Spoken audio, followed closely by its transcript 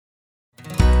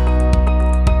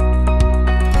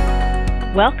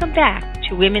Welcome back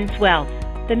to Women's Wealth,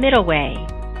 The Middle Way,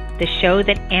 the show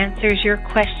that answers your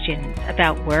questions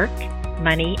about work,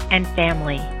 money, and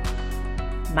family.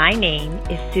 My name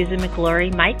is Susan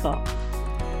McGlory Michael,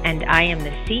 and I am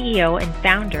the CEO and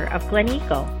founder of Glen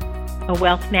Eagle, a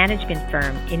wealth management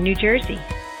firm in New Jersey.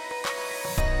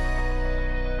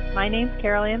 My name's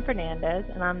Carol Ann Fernandez,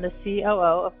 and I'm the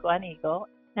COO of Glen Eagle.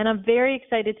 And I'm very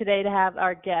excited today to have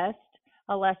our guest,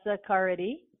 Alessa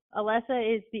Caridi.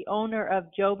 Alessa is the owner of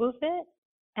JobuFit,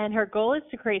 and her goal is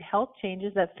to create health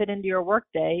changes that fit into your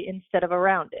workday instead of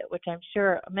around it, which I'm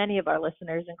sure many of our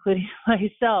listeners, including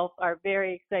myself, are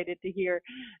very excited to hear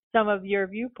some of your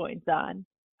viewpoints on.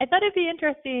 I thought it'd be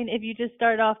interesting if you just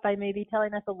started off by maybe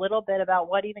telling us a little bit about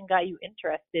what even got you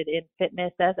interested in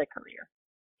fitness as a career.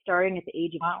 Starting at the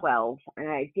age of 12, and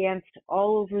I danced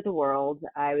all over the world.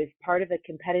 I was part of a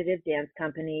competitive dance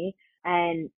company,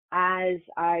 and as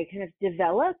I kind of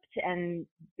developed and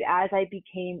as I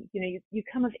became, you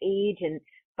come of age and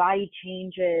body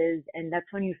changes, and that's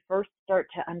when you first start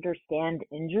to understand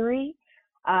injury,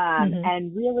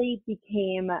 and really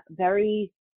became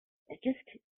very just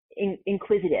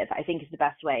inquisitive, I think is the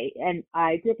best way. And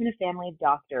I grew up in a family of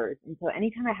doctors, and so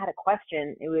anytime I had a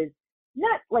question, it was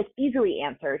not like easily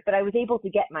answered, but I was able to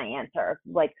get my answer.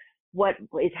 Like, what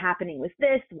is happening with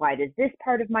this? Why does this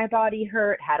part of my body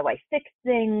hurt? How do I fix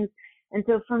things? And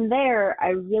so from there, I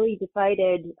really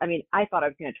decided, I thought I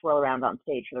was going to twirl around on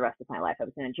stage for the rest of my life. I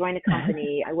was going to join a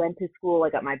company. I went to school. I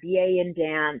got my BA in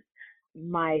dance.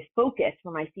 My focus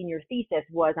for my senior thesis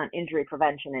was on injury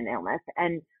prevention and illness,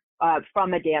 and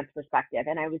from a dance perspective.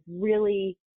 And I was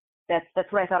really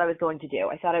That's what I thought I was going to do.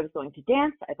 I thought I was going to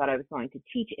dance. I thought I was going to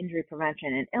teach injury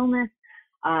prevention and illness,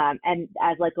 and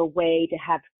as like a way to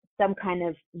have some kind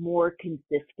of more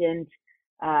consistent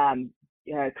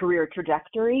career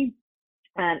trajectory.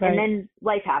 Right. And then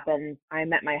life happened. I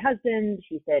met my husband.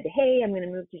 He said, "Hey, I'm going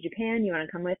to move to Japan. You want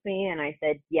to come with me?" And I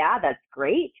said, "Yeah, that's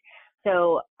great."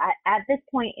 So at this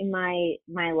point in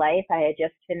my life, I had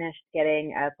just finished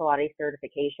getting a Pilates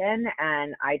certification,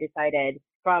 and I decided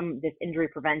from this injury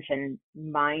prevention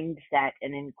mindset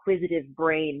and inquisitive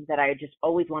brain that I just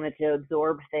always wanted to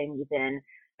absorb things in,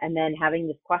 and then having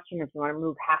this question if you want to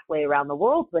move halfway around the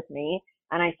world with me.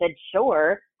 And I said,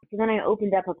 sure. So then I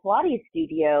opened up a Pilates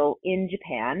studio in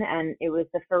Japan, and it was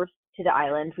the first to the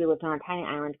island. We lived on a tiny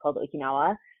island called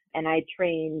Okinawa, and I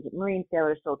trained Marine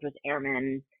sailors, soldiers,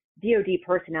 airmen, DoD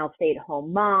personnel,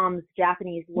 stay-at-home moms,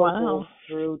 Japanese locals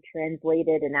through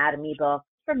translated anatomy books.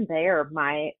 From there,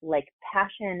 my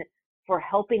passion for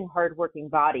helping hardworking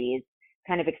bodies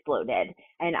kind of exploded.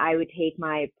 And I would take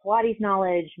my Pilates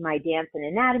knowledge, my dance and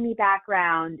anatomy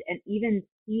background, and even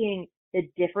seeing the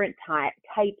different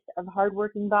types of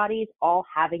hardworking bodies all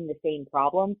having the same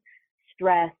problem: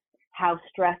 stress, how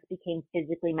stress became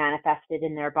physically manifested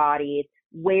in their bodies,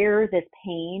 where this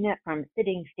pain from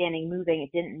sitting, standing, moving,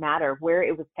 it didn't matter where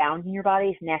it was found in your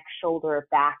bodies: neck, shoulder,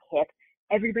 back, hip.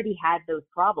 Everybody had those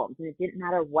problems, and it didn't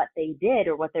matter what they did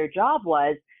or what their job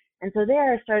was. And so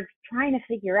there I started trying to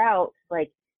figure out,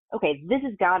 okay,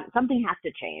 something has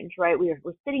to change, right? We're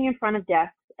sitting in front of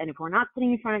desks, and if we're not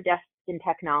sitting in front of desks in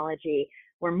technology,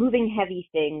 we're moving heavy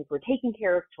things, we're taking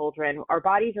care of children, our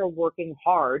bodies are working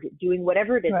hard, doing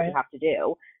whatever it is that we have to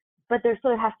do, but there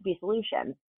still has to be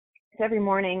solutions. So every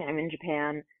morning I'm in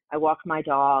Japan, I walk my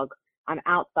dog, I'm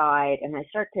outside, and I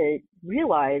start to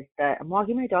realize that I'm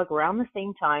walking my dog around the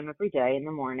same time every day in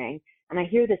the morning, and I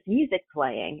hear this music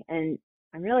playing, and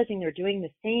I'm realizing they're doing the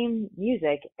same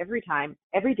music every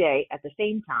day at the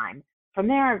same time. From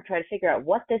there, I try to figure out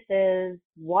what this is,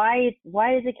 why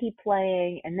does it keep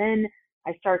playing, and then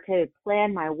I start to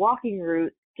plan my walking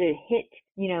route to hit,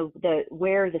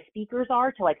 where the speakers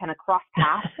are, to kind of cross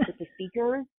paths with the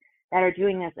speakers that are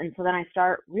doing this. And so then I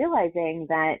start realizing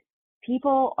that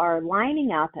people are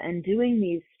lining up and doing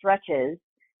these stretches,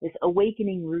 this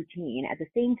awakening routine at the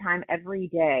same time every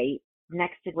day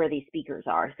next to where these speakers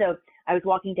are. So I was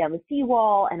walking down the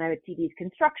seawall, and I would see these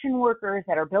construction workers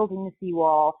that are building the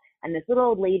seawall, and this little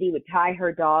old lady would tie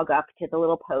her dog up to the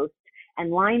little post and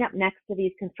line up next to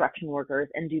these construction workers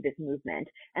and do this movement.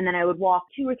 And then I would walk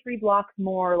 2 or 3 blocks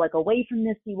more away from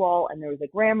the seawall, and there was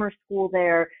a grammar school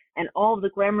there, and all of the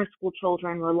grammar school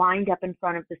children were lined up in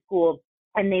front of the school,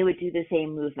 and they would do the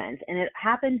same movement. And it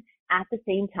happened at the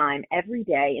same time every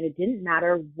day, and it didn't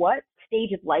matter what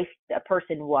stage of life a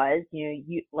person was,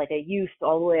 like a youth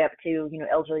all the way up to,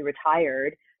 elderly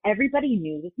retired. Everybody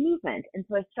knew this movement. And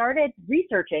so I started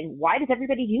researching, why does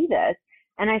everybody do this?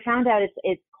 And I found out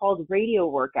it's called radio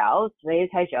workouts, Rei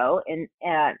Taisho,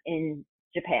 in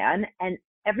Japan, and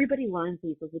everybody learns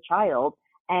these as a child.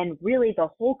 And really the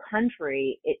whole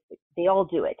country, they all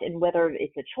do it. And whether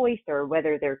it's a choice or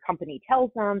whether their company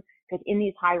tells them, because in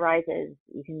these high rises,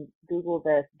 you can Google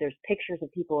this, there's pictures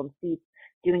of people in seats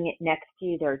doing it next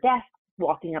to their desks,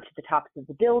 walking up to the tops of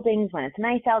the buildings when it's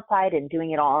nice outside and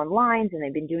doing it all on lines. And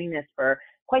they've been doing this for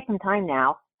quite some time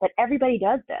now, but everybody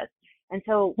does this. And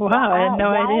so, wow, I had no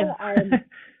idea.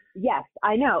 Yes,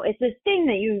 I know. It's this thing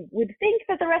that you would think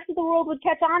that the rest of the world would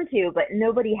catch on to, but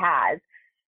nobody has.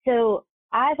 So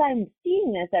as I'm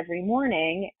seeing this every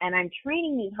morning and I'm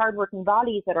training these hardworking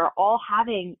bodies that are all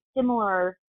having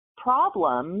similar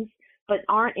problems, but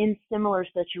aren't in similar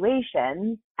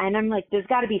situations, and I'm like, there's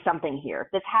got to be something here.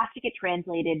 This has to get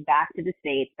translated back to the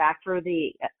States, back for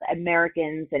the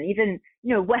Americans and even,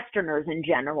 Westerners in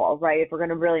general, right? If we're going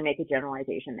to really make a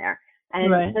generalization there.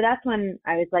 And so that's when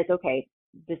I was like, okay,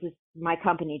 this is my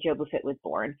company, JobuFit, was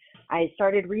born. I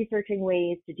started researching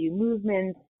ways to do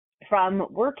movements from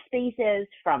workspaces,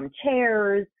 from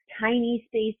chairs, tiny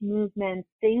space movements,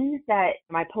 things that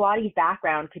my Pilates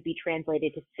background could be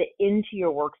translated to fit into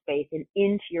your workspace and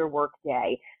into your work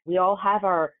day. We all have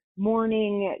our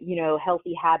morning,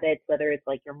 healthy habits, whether it's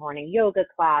like your morning yoga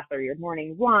class or your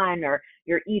morning run or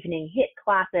your evening HIIT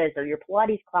classes or your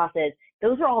Pilates classes.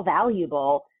 Those are all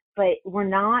valuable, but we're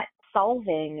not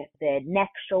solving the neck,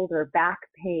 shoulder, back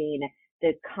pain,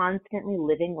 the constantly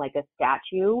living like a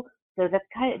statue. So that's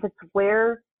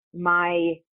where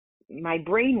my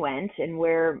brain went and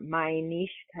where my niche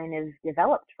kind of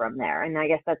developed from there. And I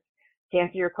guess that's, to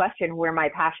answer your question, where my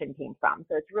passion came from.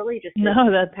 So it's really just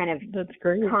that's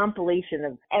great compilation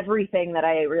of everything that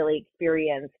I really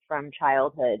experienced from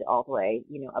childhood all the way,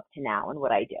 up to now and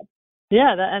what I did.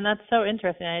 Yeah, and that's so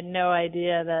interesting. I had no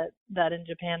idea that in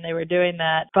Japan they were doing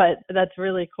that, but that's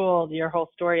really cool, your whole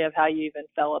story of how you even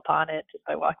fell upon it just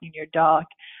by walking your dog.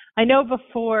 I know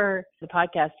before the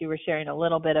podcast you were sharing a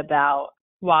little bit about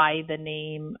why the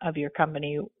name of your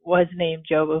company was named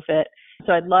JobuFit.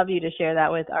 So I'd love you to share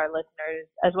that with our listeners,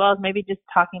 as well as maybe just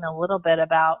talking a little bit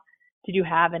about, did you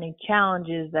have any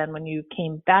challenges then when you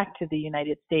came back to the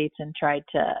United States and tried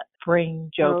to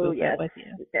bring JobuFit with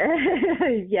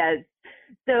you? Yes.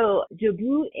 So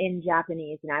Jobu in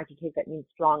Japanese, an adjective that means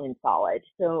strong and solid.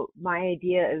 So my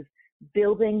idea of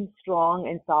building strong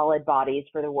and solid bodies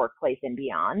for the workplace and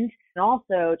beyond. And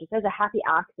also, just as a happy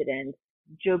accident,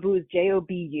 Jobu is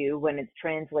Jobu when it's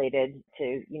translated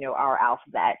to, our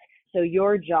alphabet. So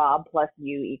your job plus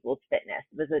you equals fitness.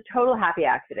 It was a total happy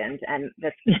accident. And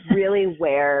that's really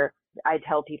where I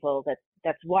tell people that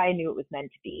that's why I knew it was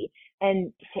meant to be.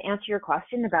 And to answer your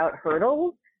question about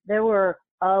hurdles, there were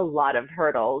a lot of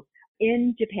hurdles.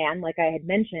 In Japan, like I had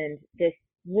mentioned, this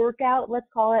workout, let's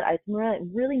call it, it's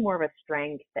really more of a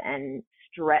strength and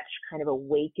stretch kind of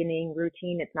awakening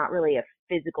routine. It's not really a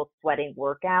physical sweating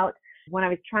workout. When I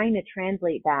was trying to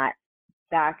translate that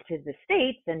back to the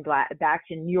States and back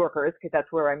to New Yorkers, because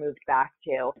that's where I moved back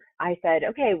to, I said,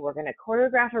 okay, we're going to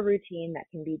choreograph a routine that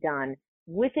can be done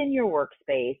within your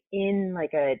workspace in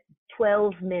like a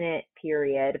 12-minute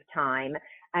period of time.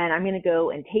 And I'm going to go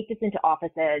and take this into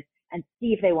offices and see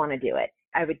if they want to do it.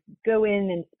 I would go in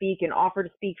and speak and offer to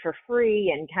speak for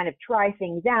free and kind of try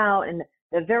things out. And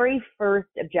the very first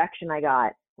objection I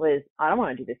got was, I don't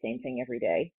want to do the same thing every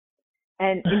day.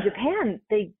 And in Japan,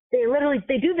 they literally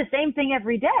do the same thing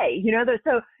every day,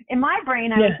 So in my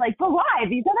brain, I was like, but why?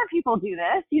 These other people do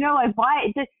this, like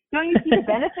why? Don't you see the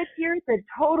benefits here? The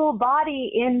total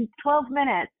body in 12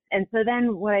 minutes. And so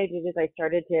then what I did is I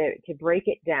started to break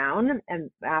it down, and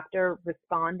after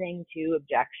responding to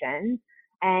objections.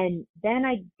 And then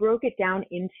I broke it down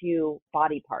into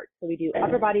body parts. So we do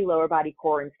upper body, lower body,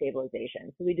 core, and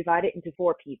stabilization. So we divide it into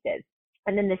 4 pieces.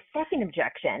 And then the second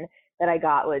objection that I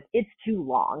got was, it's too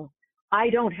long.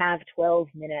 I don't have 12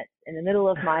 minutes in the middle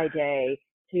of my day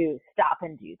to stop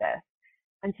and do this.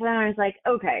 And so then I was like,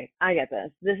 okay, I get this.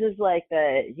 This is like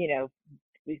the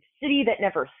city that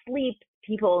never sleeps.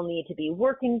 People need to be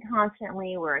working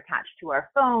constantly. We're attached to our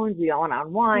phones. We don't want to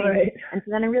unwind. Right. And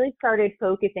so then I really started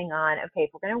focusing on, okay,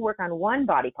 if we're going to work on one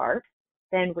body part,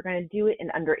 then we're going to do it in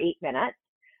under 8 minutes.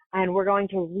 And we're going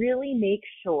to really make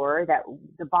sure that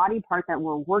the body part that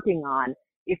we're working on,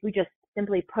 if we just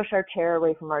simply push our chair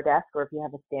away from our desk, or if you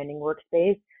have a standing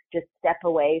workspace, just step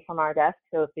away from our desk.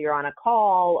 So if you're on a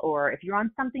call, or if you're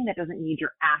on something that doesn't need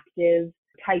your active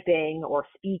typing or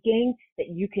speaking, that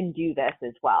you can do this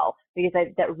as well, because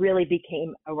that really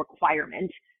became a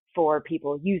requirement for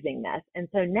people using this. And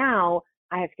so now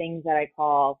I have things that I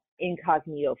call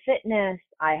incognito fitness.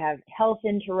 I have health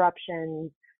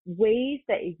interruptions, ways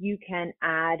that you can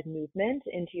add movement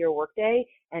into your workday,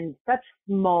 and such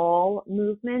small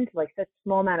movement, like such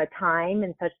small amount of time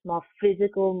and such small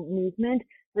physical movement,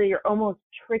 So you're almost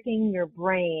tricking your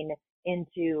brain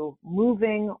into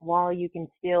moving while you can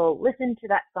still listen to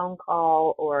that phone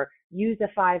call or use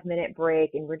a 5-minute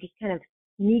break. And we're just kind of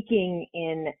sneaking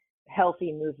in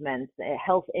healthy movements,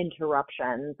 health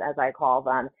interruptions, as I call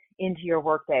them, into your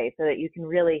workday so that you can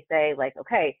really say like,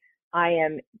 okay, I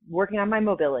am working on my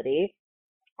mobility.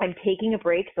 I'm taking a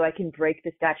break so I can break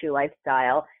the statue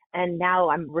lifestyle. And now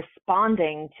I'm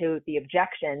responding to the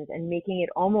objections and making it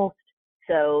almost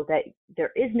so that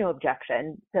there is no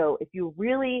objection. So if you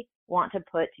really want to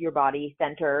put your body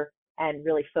center and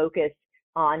really focus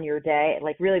on your day,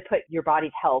 like really put your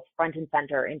body's health front and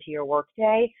center into your work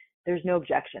day, there's no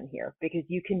objection here because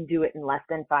you can do it in less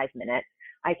than 5 minutes.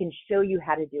 I can show you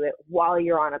how to do it while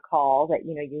you're on a call that,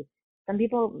 some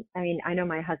people, I know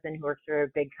my husband who works for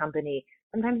a big company,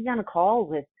 sometimes he's on a call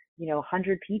with,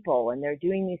 100 people and they're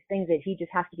doing these things that he just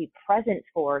has to be present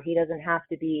for. He doesn't have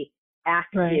to be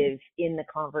active in the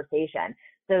conversation.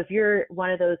 So if you're one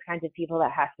of those kinds of people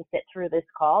that has to sit through this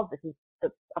call, this is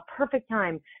a perfect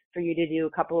time for you to do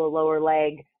a couple of lower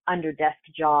leg under desk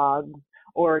jogs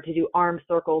or to do arm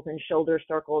circles and shoulder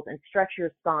circles and stretch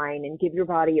your spine and give your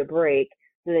body a break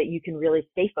so that you can really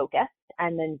stay focused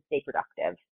and then stay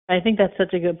productive. I think that's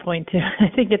such a good point too.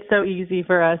 I think it's so easy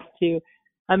for us to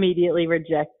immediately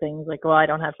reject things like, well, I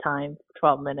don't have time for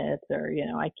 12 minutes or,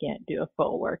 I can't do a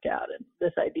full workout. And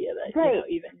this idea that,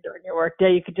 even during your work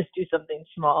day, you could just do something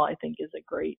small, I think is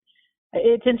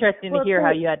it's interesting to hear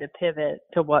how you had to pivot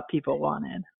to what people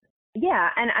wanted. Yeah.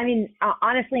 And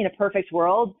honestly, in a perfect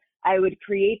world, I would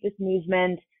create this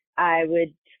movement. I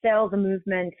would sell the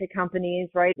movement to companies,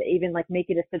 right? Even like make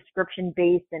it a subscription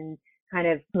based and kind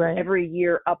of every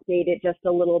year update it just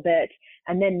a little bit.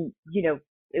 And then,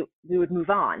 we would move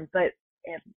on. But,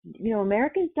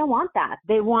 Americans don't want that.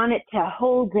 They want it to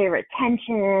hold their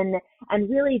attention. And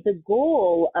really the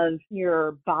goal of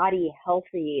your body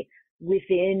healthy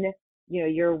within,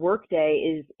 your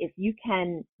workday is if you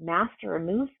can master a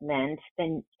movement,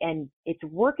 then, and it's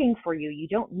working for you, you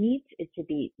don't need it to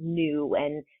be new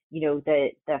and,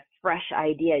 the fresh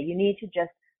idea. You need to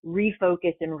just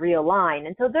refocus and realign.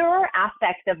 And so there are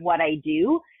aspects of what I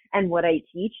do and what I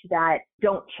teach that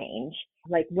don't change.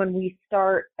 Like when we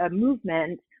start a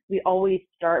movement, we always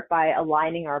start by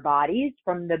aligning our bodies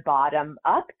from the bottom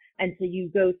up. And so you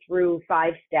go through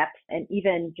 5 steps, and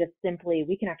even just simply,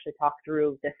 we can actually talk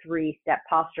through the 3-step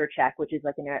posture check, which is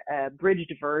like a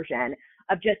abridged version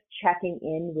of just checking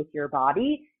in with your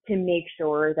body to make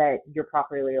sure that you're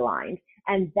properly aligned.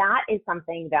 And that is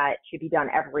something that should be done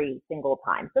every single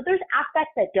time. So there's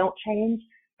aspects that don't change,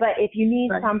 but if you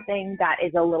need something that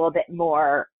is a little bit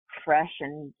more fresh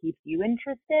and keeps you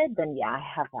interested, then yeah, I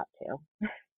have that too.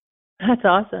 That's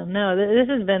awesome. No, this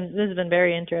has been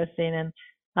very interesting and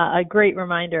a great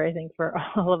reminder, I think, for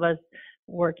all of us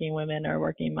working women or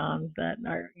working moms that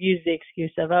use the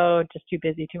excuse of, oh, just too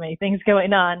busy, too many things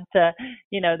going on to,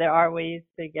 there are ways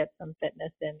to get some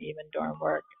fitness in even during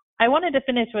work. I wanted to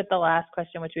finish with the last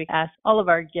question, which we ask all of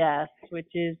our guests, which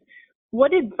is,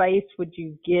 what advice would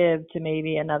you give to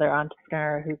maybe another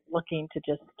entrepreneur who's looking to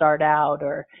just start out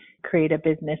or create a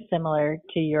business similar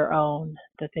to your own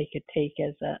that they could take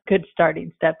as a good starting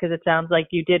step? Because it sounds like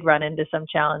you did run into some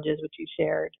challenges, which you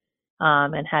shared,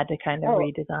 and had to kind of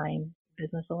redesign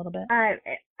business a little bit.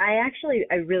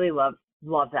 I really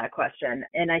love that question.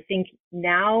 And I think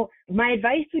now my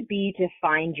advice would be to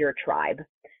find your tribe,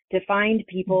 to find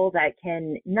people that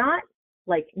can not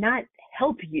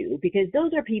help you, because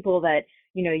those are people that,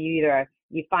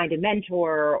 you find a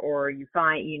mentor or you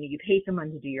find, you pay someone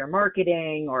to do your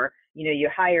marketing or, you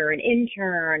hire an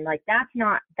intern. Like that's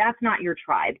not your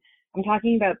tribe. I'm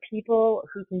talking about people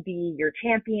who can be your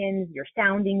champions, your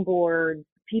sounding boards,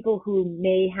 people who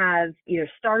may have either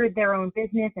started their own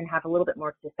business and have a little bit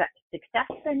more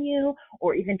success than you,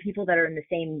 or even people that are in the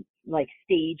same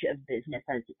stage of business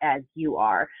as you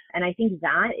are. And I think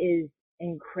that is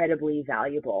incredibly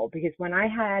valuable, because when I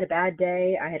had a bad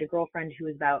day, I had a girlfriend who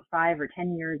was about 5 or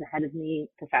 10 years ahead of me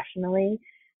professionally.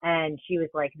 And she was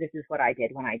like, this is what I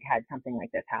did when I had something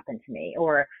like this happen to me.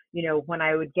 Or, when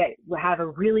I would have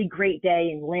a really great day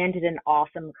and landed an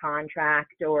awesome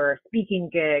contract or speaking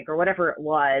gig or whatever it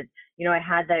was, I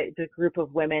had the group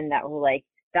of women that were like,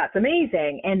 that's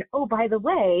amazing. And oh, by the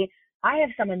way, I have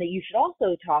someone that you should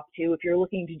also talk to if you're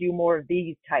looking to do more of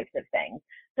these types of things.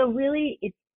 So really,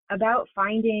 it's about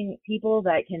finding people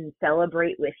that can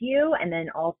celebrate with you and then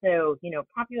also,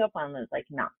 prop you up on those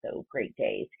not so great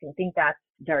days. I think that's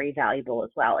very valuable as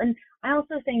well. And I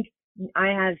also think I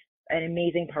have an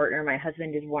amazing partner. My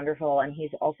husband is wonderful and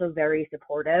he's also very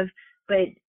supportive, but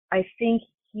I think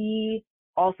he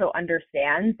also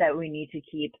understands that we need to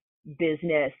keep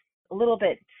business a little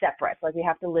bit separate. Like we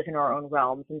have to live in our own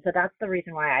realms. And so that's the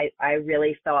reason why I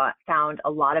really found a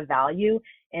lot of value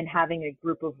in having a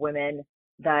group of women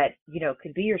that,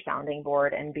 could be your sounding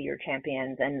board and be your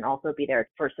champions and also be there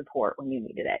for support when you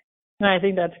needed it. I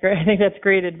think that's great. I think that's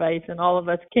great advice. And all of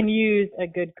us can use a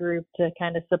good group to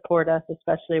kind of support us,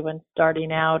 especially when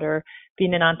starting out or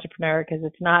being an entrepreneur, because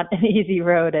it's not an easy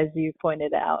road, as you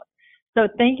pointed out. So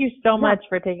thank you so much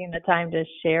for taking the time to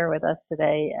share with us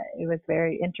today. It was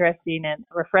very interesting and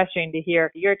refreshing to hear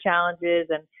your challenges,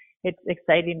 and it's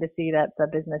exciting to see that the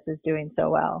business is doing so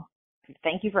well.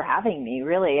 Thank you for having me,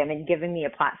 really. I mean, giving me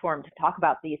a platform to talk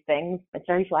about these things. It's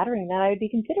very flattering that I would be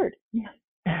considered.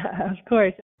 Of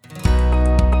course.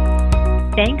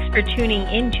 Thanks for tuning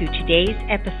into today's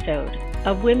episode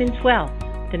of Women's Wealth,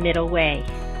 The Middle Way.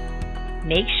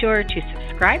 Make sure to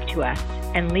subscribe to us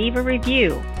and leave a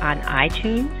review on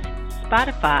iTunes,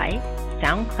 Spotify,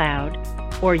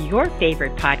 SoundCloud, or your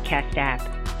favorite podcast app.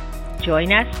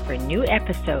 Join us for new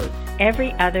episodes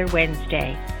every other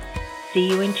Wednesday. See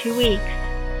you in 2 weeks.